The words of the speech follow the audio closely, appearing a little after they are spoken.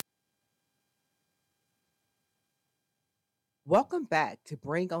Welcome back to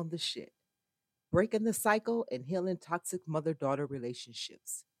Bring on the Shit, breaking the cycle and healing toxic mother daughter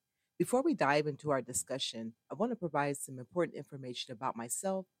relationships. Before we dive into our discussion, I want to provide some important information about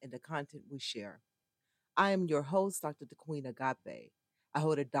myself and the content we share. I am your host, Dr. DeQueen Agape. I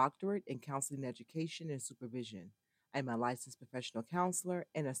hold a doctorate in counseling education and supervision. I am a licensed professional counselor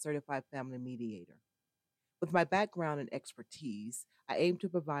and a certified family mediator. With my background and expertise, I aim to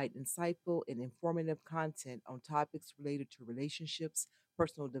provide insightful and informative content on topics related to relationships,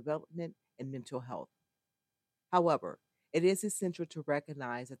 personal development, and mental health. However, it is essential to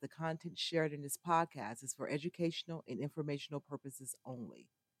recognize that the content shared in this podcast is for educational and informational purposes only.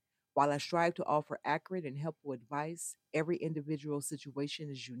 While I strive to offer accurate and helpful advice, every individual situation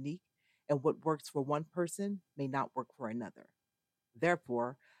is unique, and what works for one person may not work for another.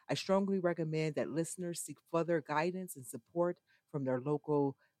 Therefore, I strongly recommend that listeners seek further guidance and support from their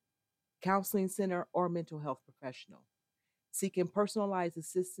local counseling center or mental health professional. Seeking personalized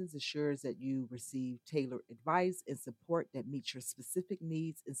assistance ensures that you receive tailored advice and support that meets your specific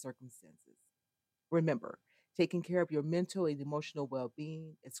needs and circumstances. Remember, taking care of your mental and emotional well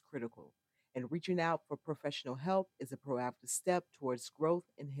being is critical, and reaching out for professional help is a proactive step towards growth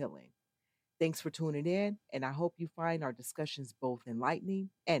and healing. Thanks for tuning in, and I hope you find our discussions both enlightening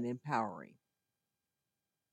and empowering.